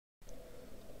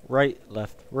Right,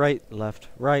 left, right, left,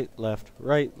 right, left,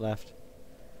 right, left.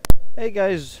 Hey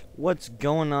guys, what's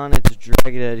going on? It's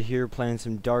Dragonhead here playing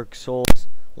some Dark Souls.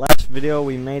 Last video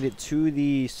we made it to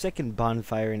the second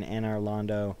bonfire in ANOR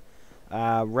Londo,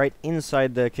 right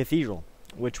inside the cathedral,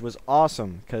 which was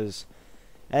awesome because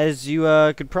as you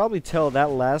could probably tell,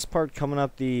 that last part coming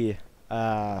up the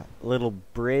little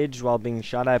bridge while being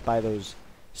shot at by those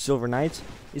silver knights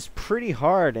is pretty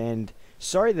hard, and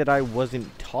sorry that I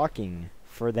wasn't talking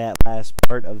for that last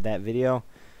part of that video.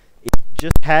 It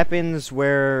just happens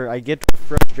where I get to a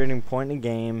frustrating point in the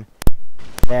game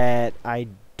that I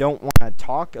don't want to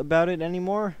talk about it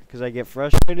anymore because I get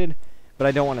frustrated, but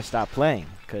I don't want to stop playing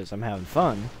because I'm having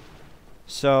fun.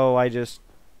 So I just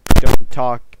don't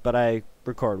talk, but I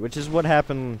record, which is what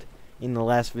happened in the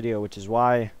last video, which is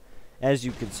why, as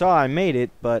you could saw, I made it,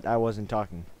 but I wasn't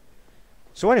talking.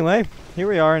 So anyway, here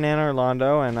we are in ANOR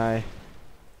Londo, and I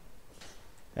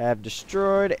have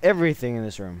destroyed everything in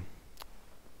this room,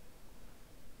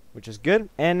 which is good.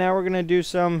 And now we're gonna do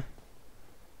some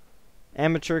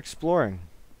amateur exploring.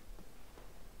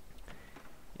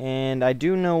 And I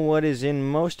do know what is in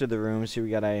most of the rooms. Here we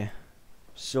got a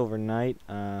silver knight.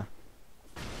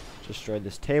 Destroyed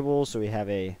this table, so we have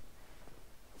a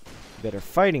better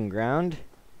fighting ground.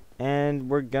 And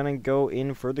we're gonna go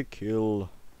in for the kill.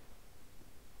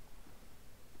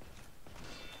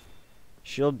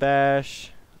 Shield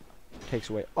bash takes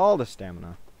away all the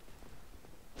stamina.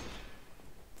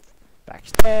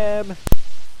 Backstab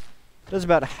does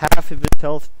about half of its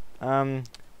health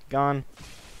gone,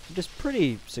 which is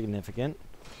pretty significant.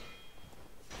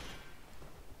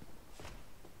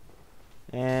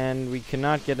 And we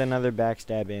cannot get another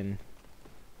backstab in.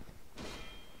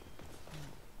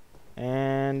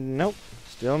 And nope,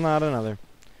 still not another.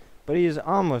 But he is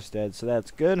almost dead, so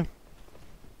that's good.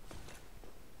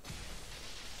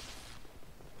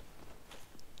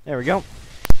 There we go.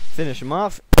 Finish him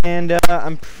off. And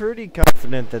I'm pretty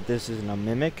confident that this isn't a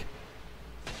mimic,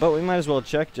 but we might as well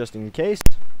check just in case.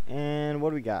 And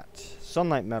what do we got?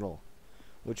 Sunlight metal,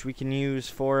 which we can use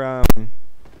for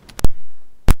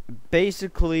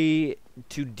basically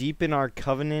to deepen our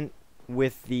covenant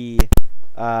with the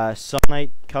Sunlight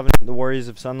Covenant, the Warriors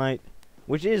of Sunlight,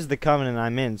 which is the covenant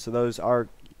I'm in, so those are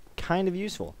kind of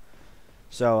useful.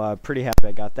 So pretty happy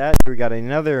I got that. We got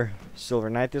another silver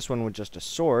knight, this one with just a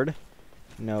sword,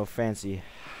 no fancy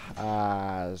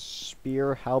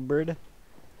spear, halberd.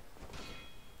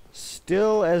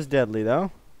 Still as deadly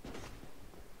though.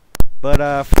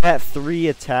 But for that 3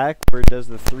 attack, where it does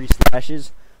the 3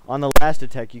 slashes, on the last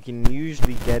attack you can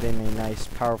usually get in a nice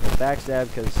powerful backstab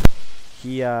because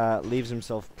he leaves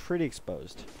himself pretty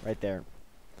exposed right there.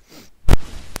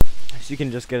 So you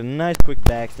can just get a nice quick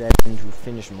backstab and to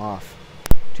finish him off.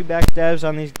 2 backstabs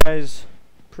on these guys,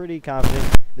 pretty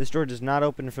confident. This door does not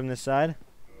open from this side.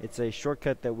 It's a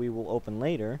shortcut that we will open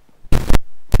later.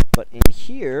 But in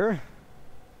here,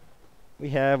 we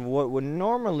have what would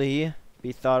normally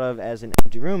be thought of as an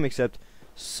empty room, except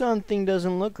something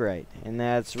doesn't look right. And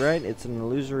that's right, it's an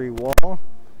illusory wall.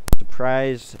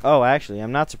 Surprised. Oh, actually,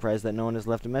 I'm not surprised that no one has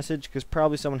left a message, because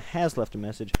probably someone has left a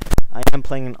message. I am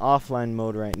playing in offline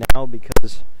mode right now,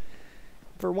 because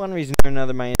for one reason or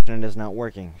another, my internet is not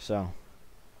working, so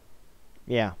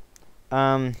yeah.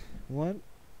 What?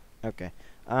 Okay.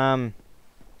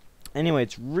 Anyway,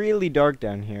 it's really dark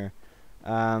down here.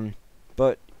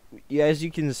 But yeah, as you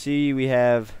can see, we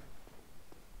have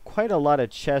quite a lot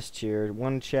of chests here.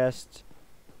 1 chest,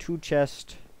 2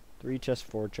 chests, 3 chests,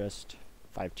 4 chests,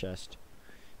 5 chests.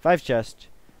 5 chests.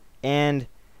 And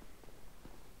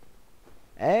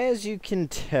as you can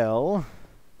tell,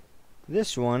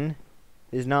 this one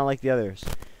is not like the others.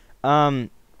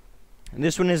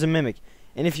 This one is a mimic.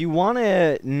 And if you want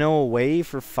to know a way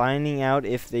for finding out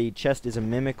if the chest is a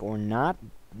mimic or not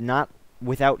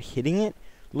without hitting it,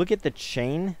 look at the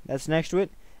chain that's next to it.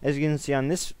 As you can see on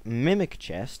this mimic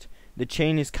chest, the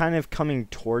chain is kind of coming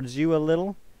towards you a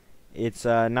little. It's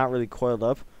not really coiled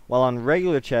up. While on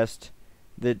regular chest,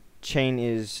 the chain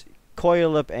is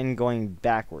coiled up and going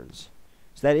backwards.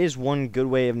 So that is one good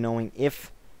way of knowing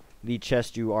if the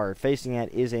chest you are facing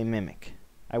at is a mimic.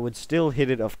 I would still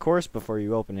hit it, of course, before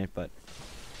you open it, but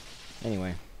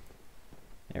anyway.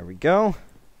 There we go.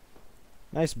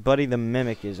 Nice Buddy the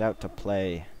Mimic is out to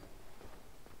play.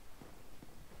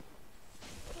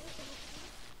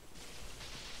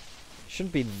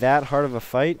 Shouldn't be that hard of a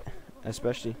fight,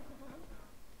 especially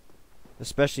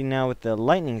now with the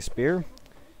lightning spear.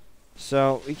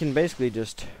 So we can basically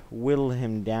just whittle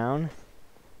him down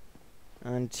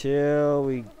until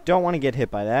we don't want to get hit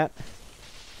by that.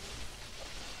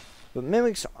 But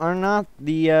mimics are not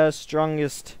the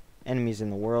strongest enemies in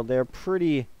the world. They're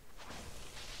pretty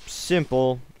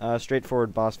simple,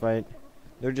 straightforward boss fight.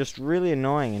 They're just really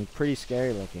annoying and pretty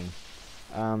scary looking.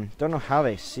 Don't know how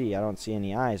they see. I don't see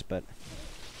any eyes, but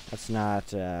that's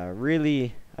not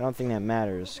really... I don't think that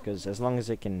matters, because as long as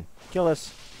it can kill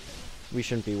us, we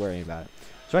shouldn't be worrying about it.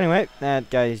 So anyway, that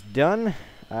guy's done.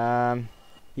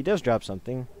 He does drop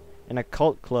something. An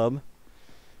occult club,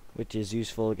 which is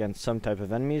useful against some type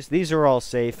of enemies. These are all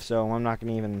safe, so I'm not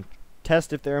going to even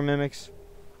test if they're mimics.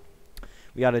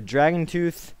 We got a dragon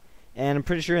tooth, and I'm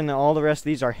pretty sure all the rest of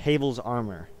these are Havel's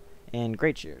armor and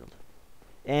great shield.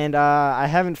 And I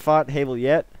haven't fought Havel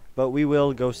yet, but we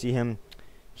will go see him.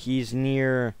 He's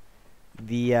near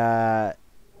the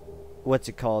what's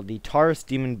it called? The Taurus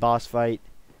Demon boss fight,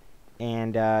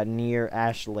 and near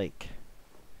Ash Lake.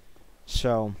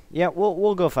 So yeah,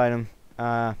 we'll go fight him.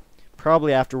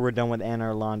 Probably after we're done with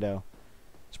ANOR Londo.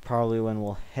 It's probably when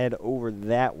we'll head over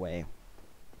that way.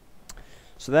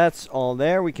 So that's all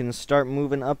there. We can start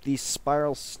moving up the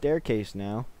spiral staircase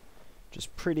now, which is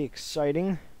pretty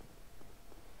exciting.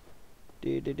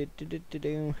 I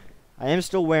am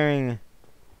still wearing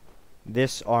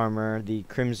this armor, the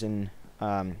crimson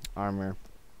armor.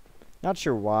 Not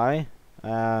sure why.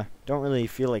 Don't really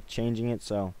feel like changing it,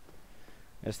 so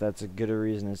I guess that's as good a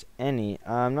reason as any.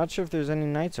 I'm not sure if there's any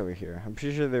knights over here. I'm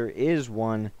pretty sure there is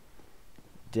one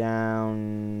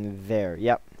down there.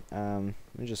 Yep. Let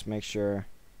me just make sure.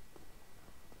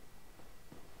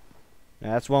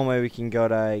 Now, that's one way we can go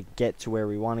to get to where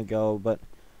we want to go, but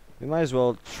we might as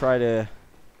well try to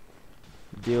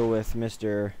deal with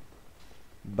Mr.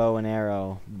 Bow and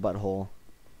Arrow Butthole.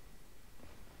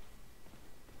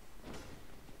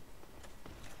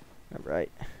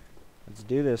 Alright. Let's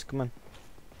do this. Come on.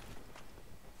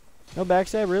 No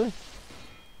backstab, really?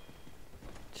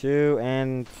 2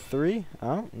 and 3.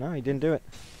 Oh, no, he didn't do it.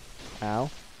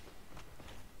 Ow.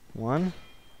 1,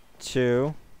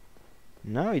 2.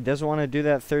 No, he doesn't want to do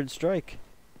that third strike.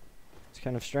 It's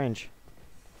kind of strange.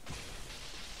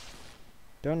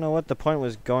 Don't know what the point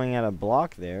was going at a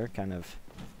block there. Kind of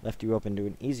left you open to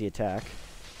an easy attack.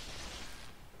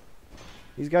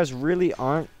 These guys really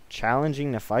aren't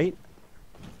challenging to fight.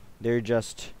 They're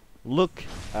just look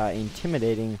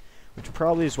intimidating, which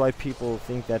probably is why people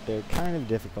think that they're kind of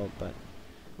difficult, but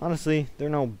honestly, they're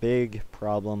no big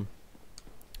problem.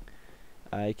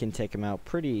 You can take them out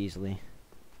pretty easily.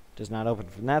 Does not open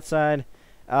from that side.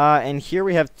 And here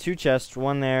we have 2 chests,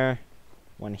 one there,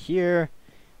 one here.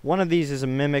 One of these is a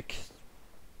mimic.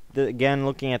 Again,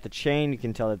 looking at the chain, you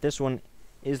can tell that this one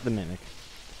is the mimic.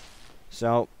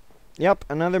 So, yep,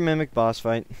 another mimic boss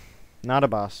fight. Not a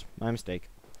boss, my mistake.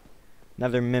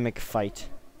 Another mimic fight.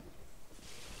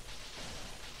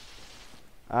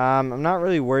 I'm not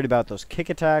really worried about those kick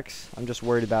attacks. I'm just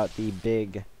worried about the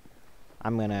big,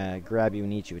 I'm gonna grab you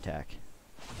and eat you attack.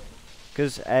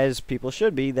 Because, as people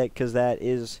should be, because that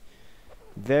is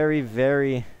very,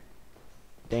 very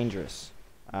dangerous.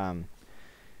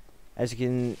 As you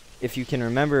can, if you can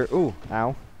remember, ooh,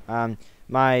 ow,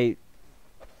 my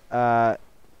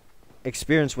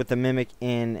experience with the mimic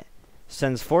in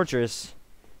Sen's Fortress,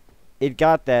 it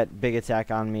got that big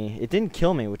attack on me. It didn't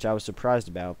kill me, which I was surprised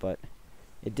about, but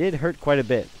it did hurt quite a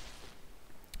bit.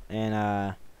 And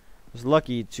I was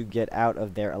lucky to get out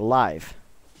of there alive.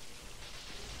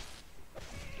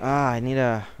 I need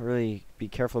to really be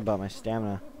careful about my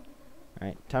stamina.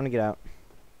 Alright, time to get out.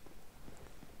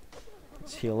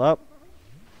 Let's heal up.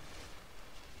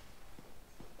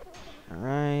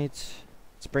 Alright.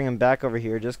 Let's bring him back over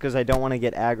here, just because I don't want to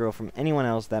get aggro from anyone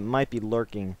else that might be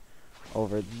lurking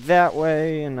over that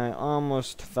way, and I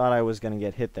almost thought I was going to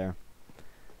get hit there.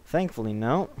 Thankfully,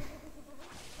 no.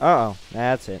 Uh-oh,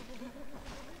 that's it.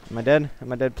 Am I dead?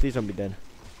 Am I dead? Please don't be dead.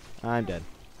 I'm dead.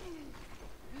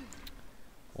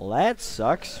 Well, that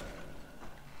sucks.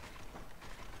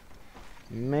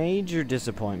 Major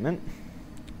disappointment.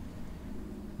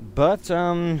 But,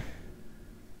 I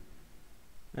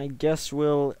guess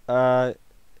we'll, have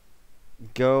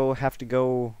to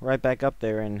go right back up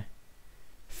there and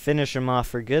finish him off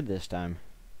for good this time.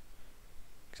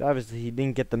 Because obviously he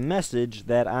didn't get the message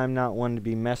that I'm not one to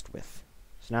be messed with.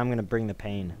 So now I'm going to bring the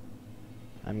pain.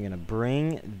 I'm going to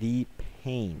bring the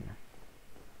pain.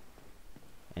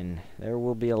 And there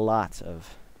will be a lot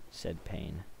of said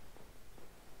pain.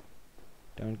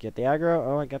 Don't get the aggro.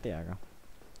 Oh, I got the aggro.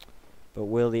 But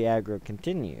will the aggro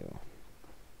continue?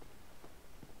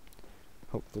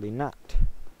 Hopefully not.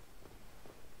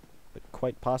 But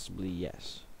quite possibly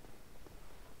yes.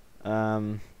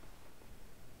 Trying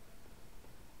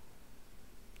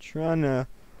to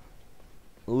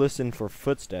listen for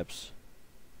footsteps.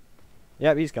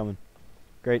 Yep, he's coming.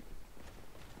 Great.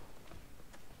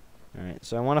 Alright,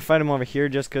 so I want to fight him over here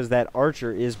just because that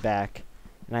archer is back.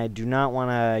 And I do not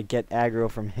want to get aggro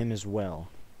from him as well.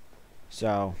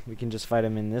 So, we can just fight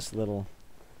him in this little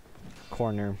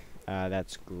corner.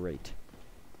 That's great.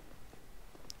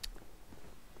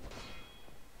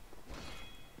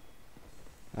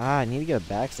 I need to get a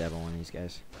backstab on one of these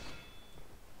guys.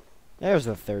 There's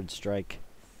the third strike.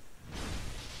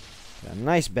 Got a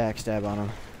nice backstab on him.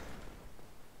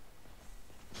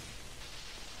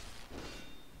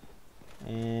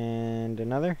 And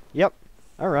another. Yep.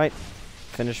 Alright.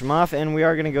 Finish him off, and we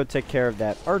are going to go take care of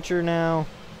that archer now.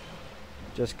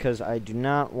 Just because I do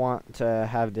not want to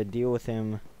have to deal with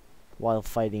him while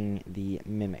fighting the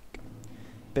mimic.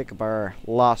 Pick up our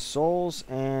lost souls,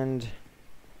 and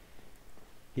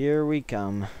here we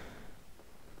come.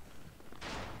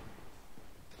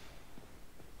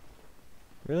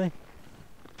 Really?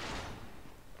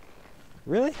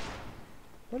 Really?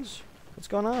 What's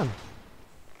going on?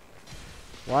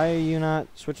 Why are you not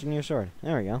switching your sword?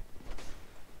 There we go.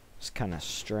 It's kind of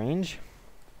strange.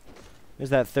 There's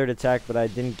that third attack, but I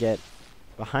didn't get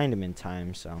behind him in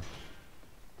time, so.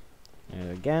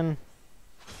 And again.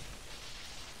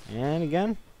 And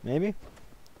again, maybe.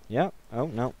 Yep. Oh,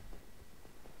 no.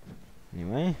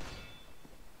 Anyway.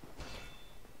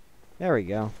 There we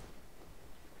go.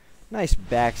 Nice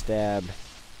backstab.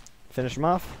 Finish him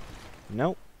off?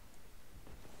 Nope.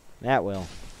 That will.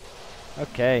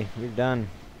 Okay, you're done.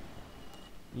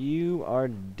 You are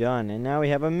done. And now we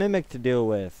have a mimic to deal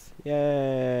with.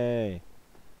 Yay.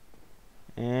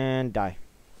 And die.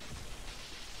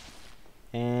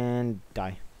 And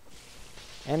die.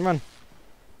 And run.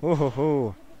 Whoa, ho,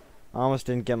 ho. Almost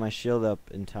didn't get my shield up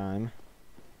in time.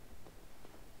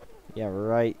 Yeah,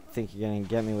 right. Think you're gonna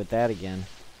get me with that again.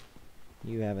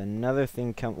 You have another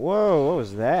thing come. Whoa, what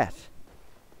was that?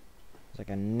 It's like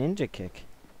a ninja kick.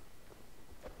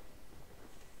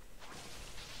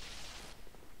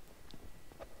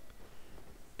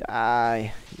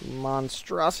 Die, you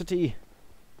monstrosity.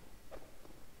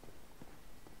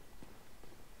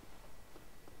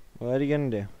 What are you gonna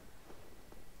do?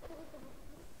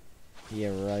 Yeah,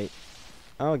 right.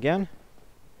 Oh, again?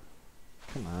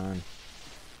 Come on.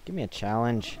 Give me a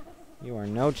challenge. You are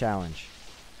no challenge.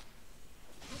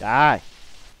 Die.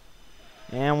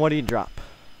 And what do you drop?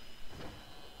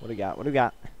 What do we got? What do we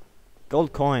got?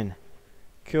 Gold coin.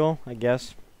 Cool, I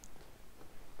guess.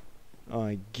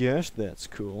 I guess that's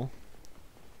cool.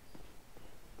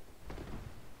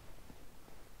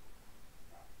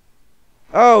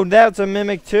 Oh, that's a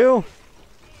mimic too?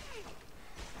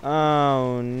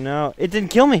 Oh no. It didn't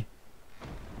kill me.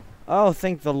 Oh,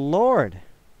 thank the Lord.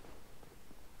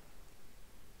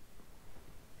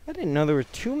 I didn't know there were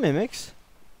two mimics.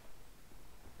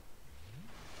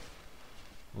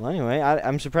 Well, anyway,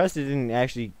 I'm surprised it didn't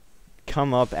actually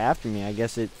come up after me. I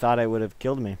guess it thought I would have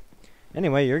killed me.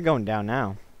 Anyway, you're going down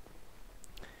now.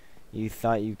 You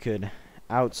thought you could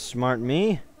outsmart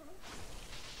me?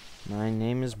 My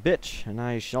name is Bitch, and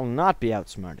I shall not be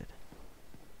outsmarted.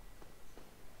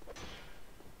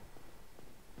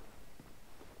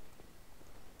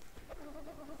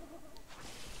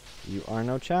 You are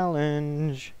no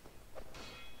challenge.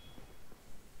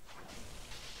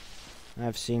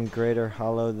 I've seen greater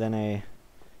hollow than a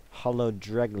hollow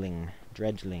dredgling.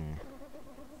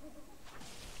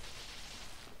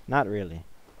 Not really.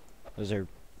 Those are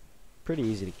pretty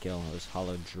easy to kill, those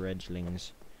hollow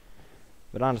dredgelings.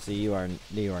 But honestly, you are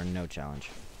no challenge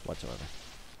whatsoever.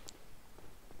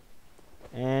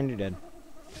 And you're dead.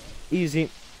 Easy.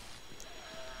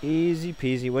 Easy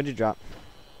peasy. What'd you drop?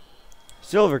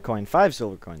 Silver coin. 5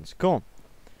 silver coins. Cool.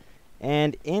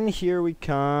 And in here we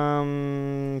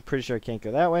come. Pretty sure I can't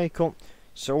go that way. Cool.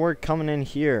 So we're coming in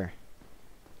here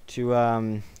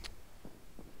to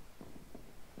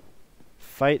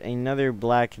fight another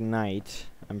black knight,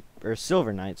 or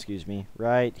silver knight, excuse me,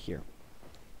 right here.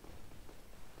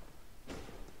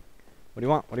 What do you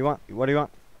want? What do you want? What do you want?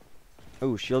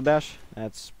 Oh, shield bash.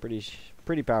 That's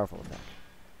pretty powerful with that.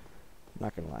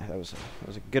 Not gonna lie, that was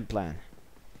a good plan.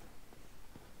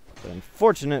 But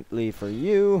unfortunately for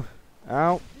you,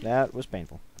 ow, that was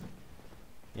painful.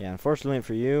 Yeah, unfortunately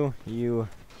for you, you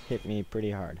hit me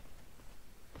pretty hard.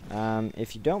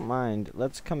 If you don't mind,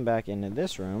 let's come back into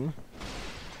this room.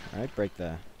 All right, break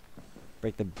the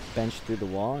bench through the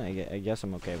wall. I guess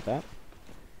I'm okay with that.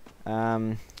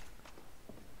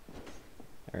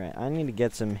 All right, I need to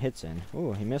get some hits in.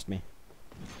 Ooh, he missed me.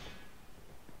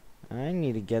 I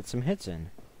need to get some hits in,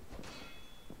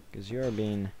 because you're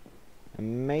being a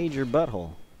major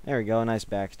butthole. There we go, nice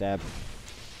backstab.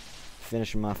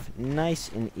 Finish him off nice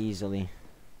and easily.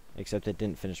 Except it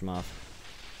didn't finish him off.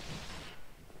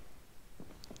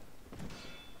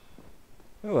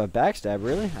 Oh, a backstab,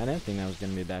 really? I didn't think that was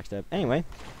going to be a backstab. Anyway,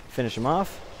 finish him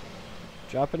off.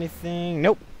 Drop anything?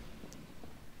 Nope.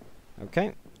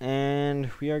 Okay, and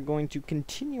we are going to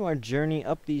continue our journey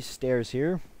up these stairs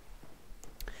here.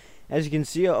 As you can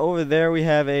see, over there we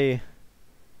have a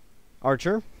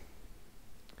archer.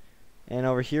 And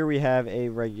over here we have a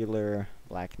regular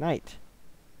Black Knight.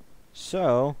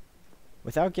 So,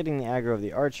 without getting the aggro of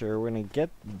the archer, we're going to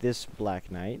get this Black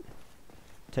Knight,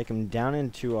 take him down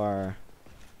into our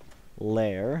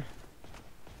lair,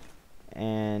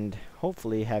 and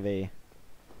hopefully have a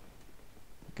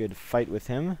good fight with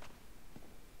him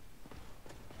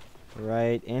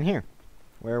right in here,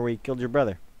 where we killed your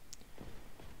brother.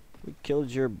 We killed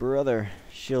your brother.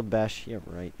 Shield bash. Yeah,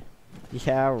 right.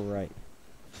 Yeah, right.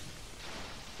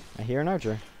 I hear an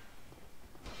archer.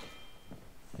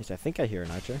 At least I think I hear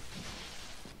an archer.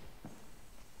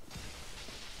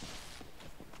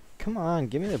 Come on,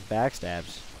 give me the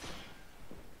backstabs.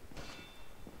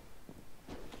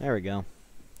 There we go.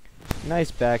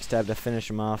 Nice backstab to finish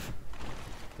him off.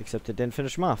 Except it didn't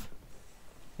finish him off.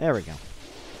 There we go.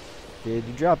 Did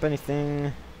you drop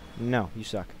anything? No, you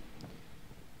suck.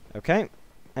 Okay.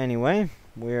 Anyway,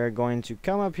 we're going to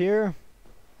come up here.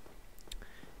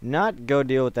 Not go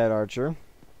deal with that archer.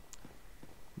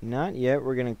 Not yet.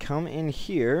 We're going to come in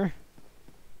here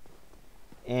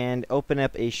and open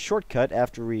up a shortcut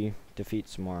after we defeat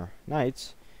some more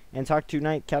knights and talk to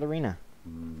Knight Katarina.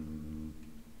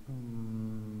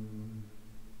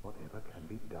 Whatever can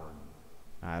be done.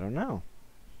 I don't know.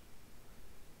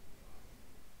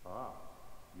 Ah,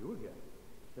 you again.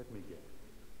 Let me guess.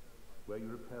 Were you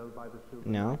repelled by the silver?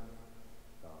 No.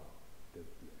 Ah, don't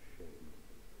be ashamed.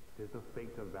 It is the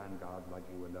fate of vanguards like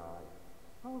you and I.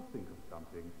 I'll think of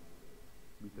something.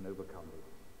 We can overcome it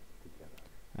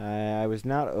together. I was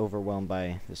not overwhelmed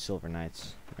by the Silver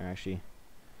Knights. They're actually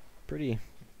pretty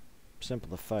simple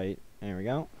to fight. There we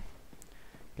go.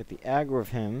 Get the aggro of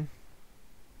him.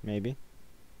 Maybe.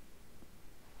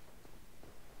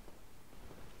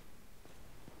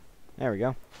 There we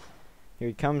go. Here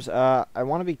he comes. I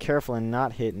want to be careful and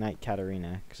not hit Knight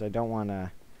Katarina, because I don't want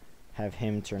to have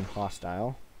him turn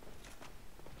hostile.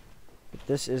 But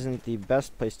this isn't the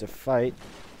best place to fight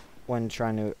when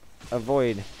trying to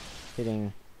avoid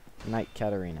hitting Knight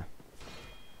Katarina.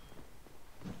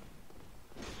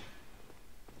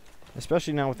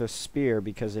 Especially now with a spear,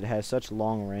 because it has such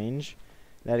long range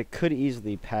that it could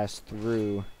easily pass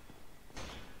through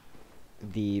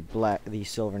the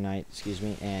Silver Knight, excuse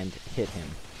me, and hit him.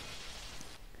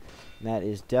 That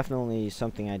is definitely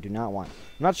something I do not want.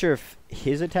 I'm not sure if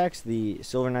his attacks, the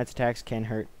Silver Knight's attacks, can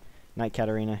hurt Knight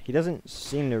Katarina. He doesn't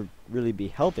seem to really be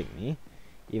helping me,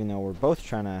 even though we're both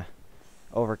trying to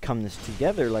overcome this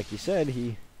together. Like you said,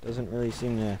 he doesn't really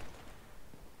seem to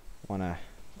want to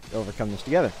overcome this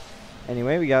together.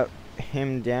 Anyway, we got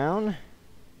him down,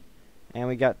 and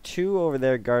we got two over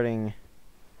there guarding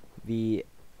the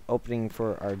opening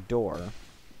for our door.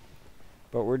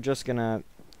 But we're just gonna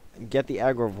get the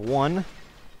aggro of one,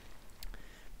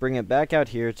 bring it back out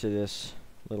here to this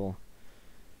little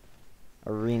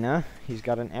arena. He's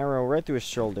got an arrow right through his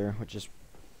shoulder, which is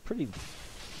pretty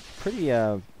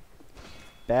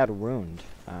bad wound.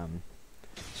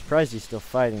 Surprised he's still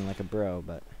fighting like a bro,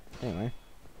 but anyway.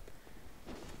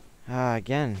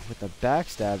 Again, with the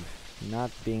backstab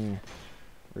not being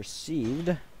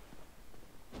received,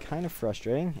 kind of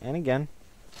frustrating. And again,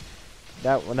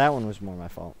 that one was more my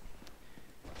fault.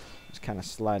 Just kind of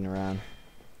sliding around.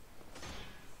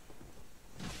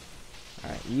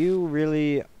 Alright, you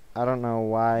really, I don't know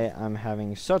why I'm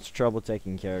having such trouble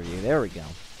taking care of you. There we go.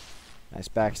 Nice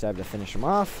backstab to finish him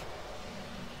off.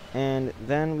 And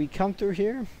then we come through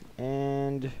here,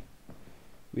 and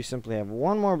we simply have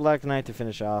one more Black Knight to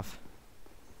finish off.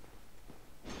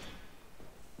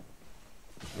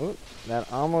 Oh,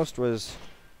 that almost was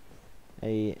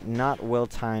a not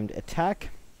well-timed attack.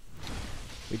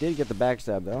 We did get the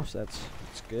backstab though, so that's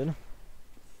good.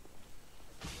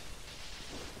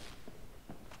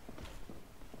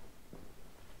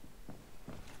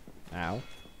 Ow.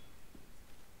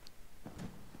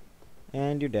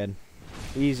 And you're dead.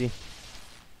 Easy.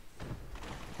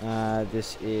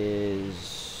 This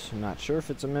is... I'm not sure if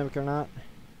it's a mimic or not.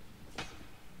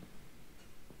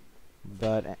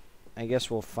 But I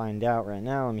guess we'll find out right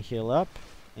now. Let me heal up.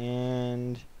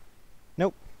 And...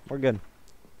 nope, we're good.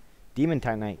 Demon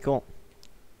Titanite, cool.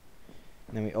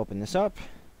 And then we open this up.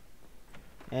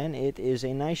 And it is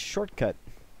a nice shortcut.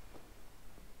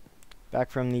 Back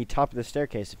from the top of the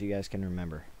staircase, if you guys can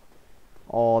remember.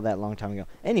 All that long time ago.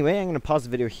 Anyway, I'm going to pause the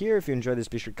video here. If you enjoyed this,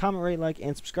 be sure to comment, rate, like,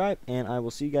 and subscribe. And I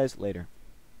will see you guys later.